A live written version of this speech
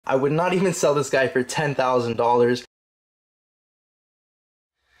I would not even sell this guy for $10,000.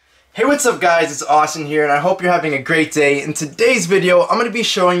 Hey, what's up guys, it's Austin here and I hope you're having a great day. In today's video, I'm going to be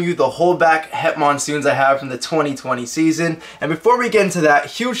showing you the holdback het monsoons I have from the 2020 season. And before we get into that,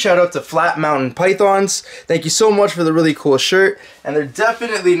 huge shout out to Flat Mountain Pythons. Thank you so much for the really cool shirt, and they're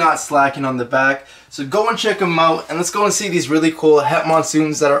definitely not slacking on the back. So go and check them out and let's go and see these really cool het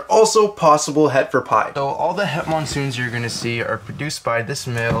monsoons that are also possible het for pied. So all the het monsoons you're going to see are produced by this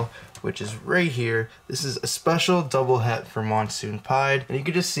male, which is right here. This is a special double het for Monsoon Pied, and you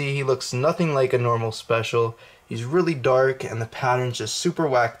can just see he looks nothing like a normal special. He's really dark and the pattern's just super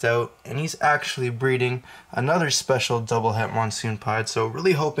whacked out, and he's actually breeding another special double het Monsoon Pied, so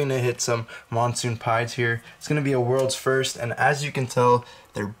really hoping to hit some Monsoon Pieds here. It's going to be a world's first, and as you can tell,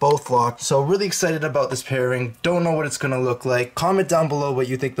 they're both locked. So really excited about this pairing. Don't know what it's going to look like. Comment down below what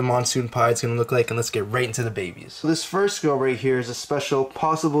you think the Monsoon Pied is going to look like, and let's get right into the babies. So this first girl right here is a special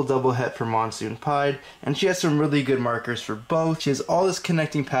possible double het for Monsoon Pied, and she has some really good markers for both. She has all this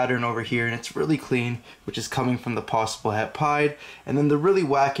connecting pattern over here, and it's really clean, which is coming from the possible het pied. And then the really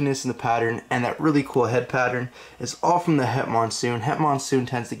wackiness in the pattern and that really cool head pattern is all from the het monsoon. Het monsoon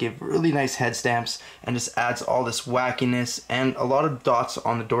tends to give really nice head stamps and just adds all this wackiness and a lot of dots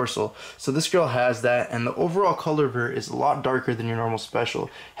on the dorsal. So this girl has that, and the overall color of her is a lot darker than your normal special.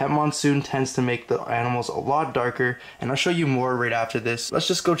 Het monsoon tends to make the animals a lot darker, and I'll show you more right after this. Let's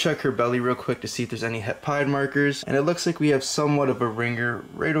just go check her belly real quick to see if there's any het pied markers, and it looks like we have somewhat of a ringer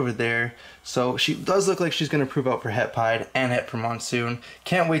right over there. So she does look like she's going to prove out for het pied and het for monsoon.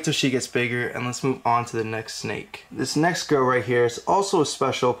 Can't wait till she gets bigger, and let's move on to the next snake. This next girl right here is also a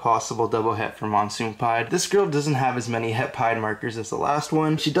special possible double het for Monsoon Pied. This girl doesn't have as many het pied markers as the last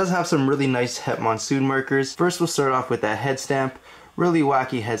one. She does have some really nice het monsoon markers. First we'll start off with that head stamp. Really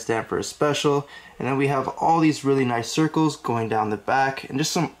wacky head stamp for a special, and then we have all these really nice circles going down the back and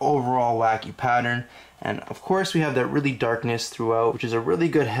just some overall wacky pattern. And of course we have that really darkness throughout, which is a really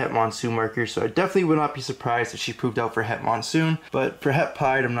good het monsoon marker, so I definitely would not be surprised if she proved out for het monsoon. But for het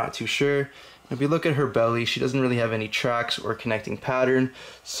pied, I'm not too sure. If you look at her belly, she doesn't really have any tracks or connecting pattern,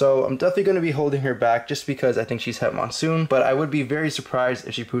 so I'm definitely going to be holding her back just because I think she's het monsoon, but I would be very surprised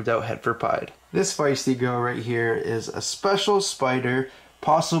if she proved out het for pied. This feisty girl right here is a special spider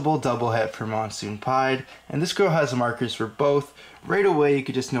possible double het for Monsoon Pied, and this girl has markers for both. Right away you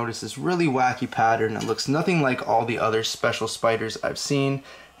could just notice this really wacky pattern that looks nothing like all the other special spiders I've seen.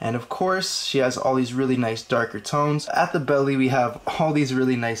 And of course, she has all these really nice darker tones. At the belly, we have all these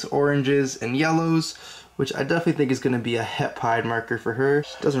really nice oranges and yellows, which I definitely think is going to be a het pied marker for her.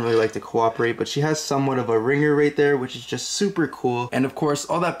 She doesn't really like to cooperate, but she has somewhat of a ringer right there, which is just super cool. And of course,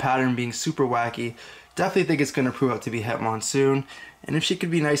 all that pattern being super wacky, definitely think it's going to prove out to be het monsoon. And if she could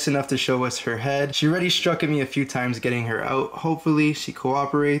be nice enough to show us her head. She already struck at me a few times getting her out. Hopefully she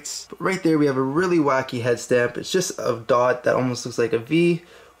cooperates. But right there we have a really wacky head stamp. It's just a dot that almost looks like a V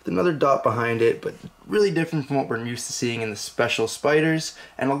with another dot behind it, but really different from what we're used to seeing in the special spiders.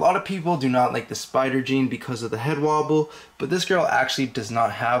 And a lot of people do not like the spider gene because of the head wobble, but this girl actually does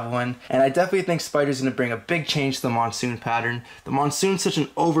not have one. And I definitely think spider's going to bring a big change to the monsoon pattern. The monsoon's such an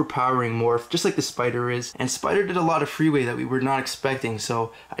overpowering morph, just like the spider is, and spider did a lot of freeway that we were not expecting,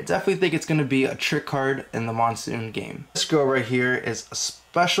 so I definitely think it's going to be a trick card in the monsoon game. This girl right here is a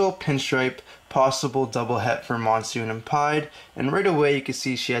special pinstripe possible double het for Monsoon and Pied, and right away you can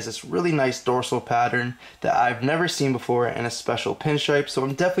see she has this really nice dorsal pattern that I've never seen before in a special pinstripe, so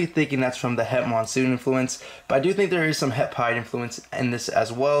I'm definitely thinking that's from the het monsoon influence, but I do think there is some het pied influence in this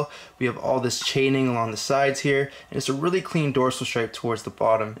as well. We have all this chaining along the sides here, and it's a really clean dorsal stripe towards the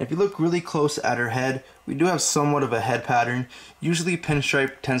bottom. If you look really close at her head, we do have somewhat of a head pattern. Usually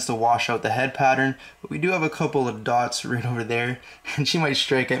pinstripe tends to wash out the head pattern, but we do have a couple of dots right over there, and she might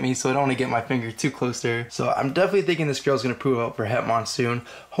strike at me, so I don't want to get my finger too close to her. So I'm definitely thinking this girl's going to prove out for het monsoon,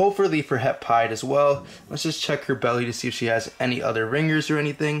 hopefully for het pied as well. Let's just check her belly to see if she has any other ringers or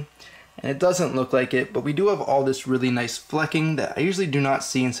anything. And it doesn't look like it, but we do have all this really nice flecking that I usually do not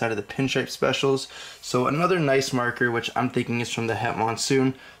see inside of the pinstripe specials. So another nice marker, which I'm thinking is from the het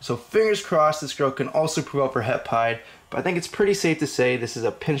monsoon. So fingers crossed this girl can also prove out for het pied, but I think it's pretty safe to say this is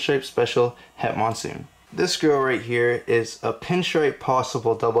a pinstripe special het monsoon. This girl right here is a pinstripe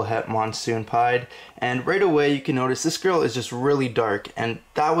possible double het Monsoon Pied, and right away you can notice this girl is just really dark, and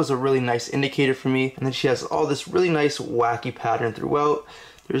that was a really nice indicator for me. And then she has all this really nice wacky pattern throughout.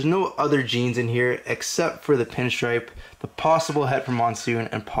 There's no other genes in here except for the pinstripe, the possible het for Monsoon,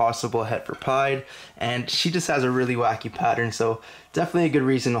 and possible het for Pied, and she just has a really wacky pattern, so Definitely a good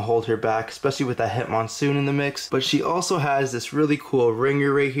reason to hold her back, especially with that het monsoon in the mix. But she also has this really cool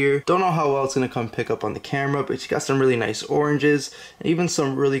ringer right here. Don't know how well it's going to come pick up on the camera, but she got some really nice oranges and even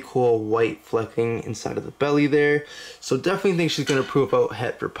some really cool white flecking inside of the belly there. So definitely think she's going to prove out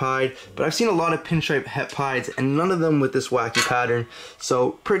het for pied. But I've seen a lot of pinstripe het pieds and none of them with this wacky pattern.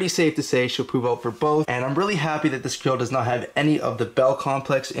 So pretty safe to say she'll prove out for both. And I'm really happy that this girl does not have any of the bell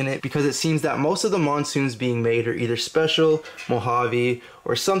complex in it, because it seems that most of the monsoons being made are either special, Mojave,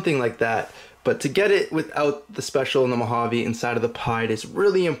 or something like that. But to get it without the special and the Mojave inside of the pied is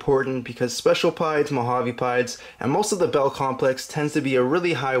really important, because special pieds, Mojave pieds, and most of the bell complex tends to be a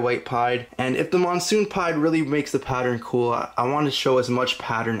really high white pied. And if the monsoon pied really makes the pattern cool, I want to show as much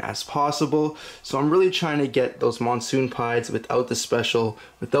pattern as possible. So I'm really trying to get those monsoon pieds without the special,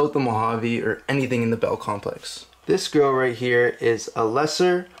 without the Mojave, or anything in the bell complex. This girl right here is a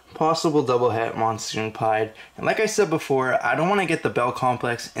lesser possible double het monsoon pied, and like I said before, I don't want to get the bell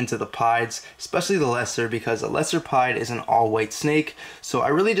complex into the pieds, especially the lesser, because a lesser pied is an all white snake. So I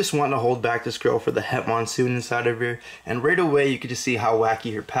really just want to hold back this girl for the het monsoon inside of her, and right away you can just see how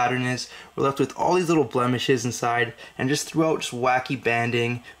wacky her pattern is. We're left with all these little blemishes inside, and just throughout just wacky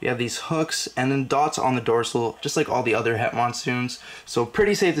banding. We have these hooks and then dots on the dorsal, just like all the other het monsoons. So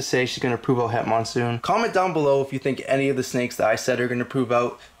pretty safe to say she's going to prove out het monsoon. Comment down below if you think any of the snakes that I said are going to prove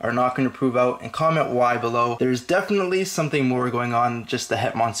out are not going to prove out, and comment why below. There's definitely something more going on than just the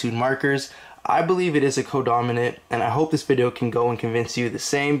het monsoon markers. I believe it is a codominant, and I hope this video can go and convince you the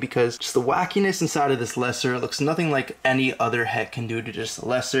same, because just the wackiness inside of this lesser looks nothing like any other het can do to just a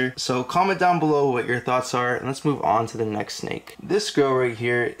lesser. So comment down below what your thoughts are, and let's move on to the next snake. This girl right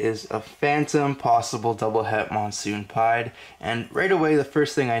here is a phantom possible double het monsoon pied, and right away the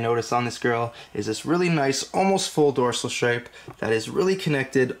first thing I notice on this girl is this really nice almost full dorsal stripe that is really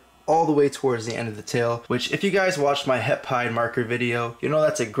connected all the way towards the end of the tail, which if you guys watched my het pied marker video, you know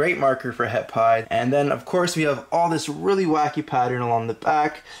that's a great marker for het pied. And then of course we have all this really wacky pattern along the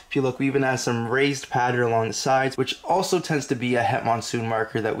back. If you look, we even have some raised pattern along the sides, which also tends to be a het monsoon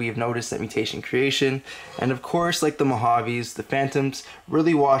marker that we have noticed at mutation creation. And of course, like the Mojaves, the phantoms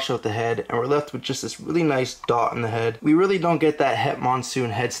really wash out the head, and we're left with just this really nice dot in the head. We really don't get that het monsoon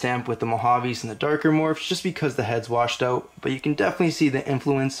head stamp with the Mojaves and the darker morphs, just because the head's washed out, but you can definitely see the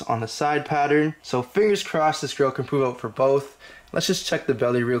influence on the side pattern. So fingers crossed this girl can prove out for both. Let's just check the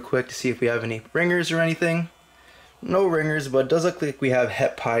belly real quick to see if we have any ringers or anything. No ringers, but it does look like we have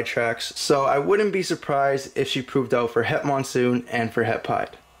het pied tracks, so I wouldn't be surprised if she proved out for het monsoon and for het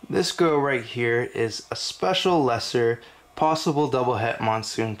pied. This girl right here is a special lesser possible double het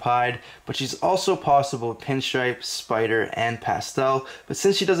monsoon pied, but she's also possible pinstripe, spider, and pastel. But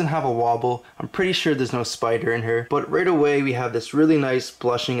since she doesn't have a wobble, I'm pretty sure there's no spider in her. But right away we have this really nice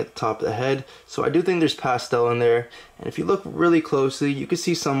blushing at the top of the head, so I do think there's pastel in there. And if you look really closely, you can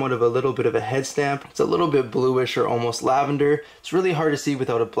see somewhat of a little bit of a head stamp. It's a little bit bluish or almost lavender. It's really hard to see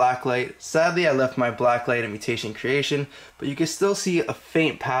without a black light. Sadly, I left my black light in mutation creation, but you can still see a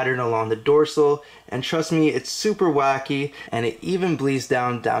faint pattern along the dorsal. And trust me, it's super wacky, and it even bleeds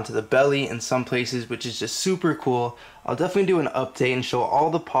down to the belly in some places, which is just super cool. I'll definitely do an update and show all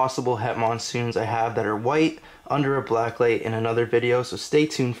the possible het monsoons I have that are white under a black light in another video, so stay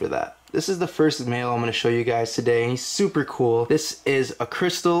tuned for that. This is the first male I'm going to show you guys today, and he's super cool. This is a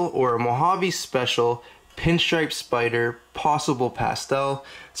crystal or a Mojave special pinstripe spider, possible pastel.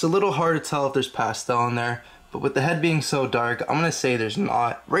 It's a little hard to tell if there's pastel in there, but with the head being so dark, I'm going to say there's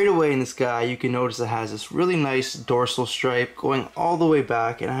not. Right away in this guy, you can notice it has this really nice dorsal stripe going all the way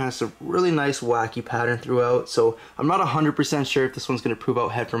back, and it has a really nice wacky pattern throughout. So I'm not 100% sure if this one's going to prove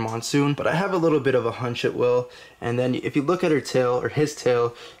out het for monsoon, but I have a little bit of a hunch it will. And then if you look at her tail, or his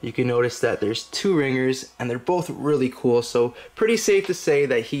tail, you can notice that there's two ringers, and they're both really cool. So pretty safe to say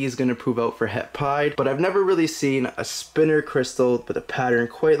that he is going to prove out for het pied. But I've never really seen a spinner crystal with a pattern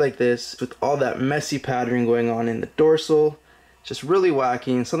quite like this, with all that messy pattern going on in the dorsal. Just really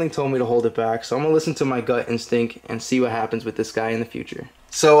wacky, and something told me to hold it back, so I'm gonna listen to my gut instinct and see what happens with this guy in the future.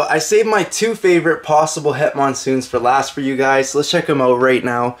 So I saved my two favorite possible het monsoons for last for you guys, so let's check them out right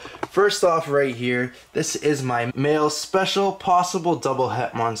now. First off right here, this is my male special possible double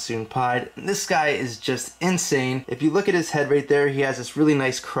het monsoon pied. This guy is just insane. If you look at his head right there, he has this really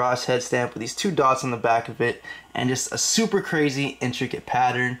nice cross head stamp with these two dots on the back of it, and just a super crazy intricate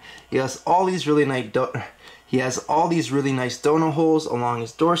pattern. He has all these really nice donut holes along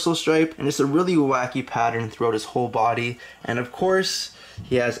his dorsal stripe, and just a really wacky pattern throughout his whole body. And of course,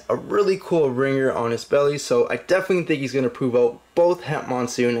 He has a really cool ringer on his belly, so I definitely think he's going to prove out both Het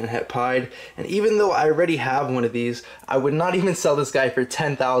Monsoon and Het Pied. And even though I already have one of these, I would not even sell this guy for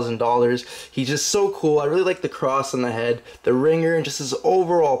 $10,000. He's just so cool. I really like the cross on the head, the ringer, and just his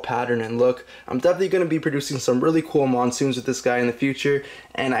overall pattern and look. I'm definitely going to be producing some really cool monsoons with this guy in the future,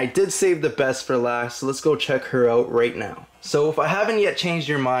 and I did save the best for last, so let's go check her out right now. So if I haven't yet changed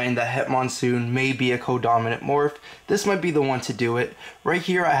your mind that Het Monsoon may be a co-dominant morph, this might be the one to do it. Right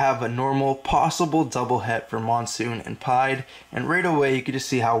here I have a normal possible double het for Monsoon and Pied, and right away you can just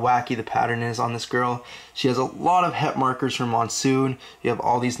see how wacky the pattern is on this girl. She has a lot of het markers for Monsoon. You have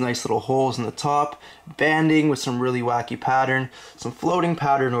all these nice little holes in the top, banding with some really wacky pattern, some floating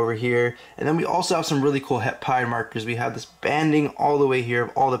pattern over here, and then we also have some really cool Het Pied markers. We have this banding all the way here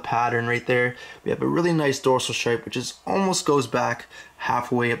of all the pattern right there. We have a really nice dorsal stripe which is almost goes back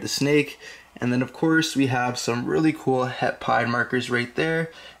halfway up the snake, and then of course we have some really cool Het Pied markers right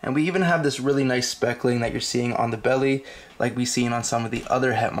there, and we even have this really nice speckling that you're seeing on the belly like we've seen on some of the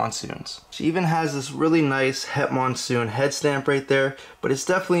other Het Monsoons. She even has this really nice Het Monsoon head stamp right there, but it's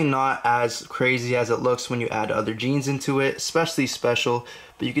definitely not as crazy as it looks when you add other genes into it, especially special,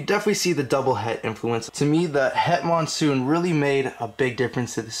 but you could definitely see the double het influence. To me, the Het Monsoon really made a big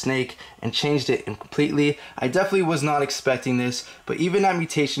difference to the snake and changed it completely. I definitely was not expecting this, but even at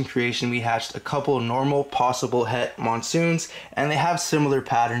mutation creation we hatched a couple normal possible Het Monsoons, and they have similar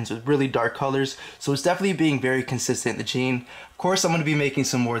patterns with really dark colors, so it's definitely being very consistent in the gene. Of course, I'm going to be making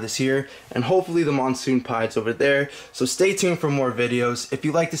some more this year, and hopefully the Monsoon Pieds over there, so stay tuned for more videos. If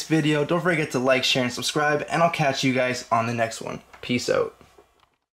you like this video, don't forget to like, share, and subscribe, and I'll catch you guys on the next one. Peace out.